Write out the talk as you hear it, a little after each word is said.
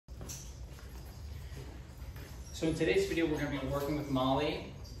So in today's video, we're going to be working with Molly.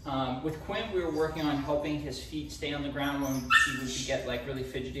 With Quinn, we were working on helping his feet stay on the ground when he would get like really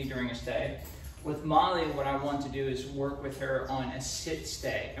fidgety during a stay. With Molly, what I want to do is work with her on a sit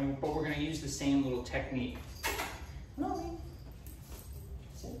stay, but we're going to use the same little technique. Molly,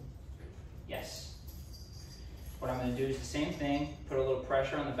 sit. Yes. What I'm going to do is the same thing, put a little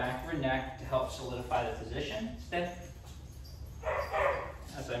pressure on the back of her neck to help solidify the position. Stay.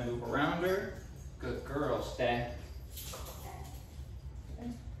 As I move around her. Good girl, stay.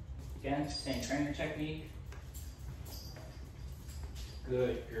 Again, same trainer technique.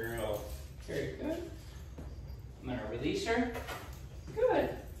 Good girl. Very good. I'm gonna release her. Good.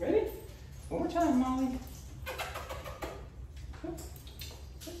 Ready? One more time, Molly.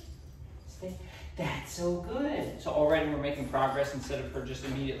 Stay. That's so good. So already we're making progress instead of her just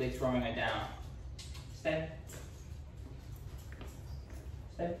immediately throwing it down. Stay.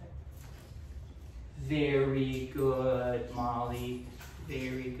 Stay. Very good, Molly.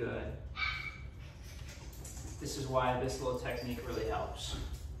 Very good. This is why this little technique really helps.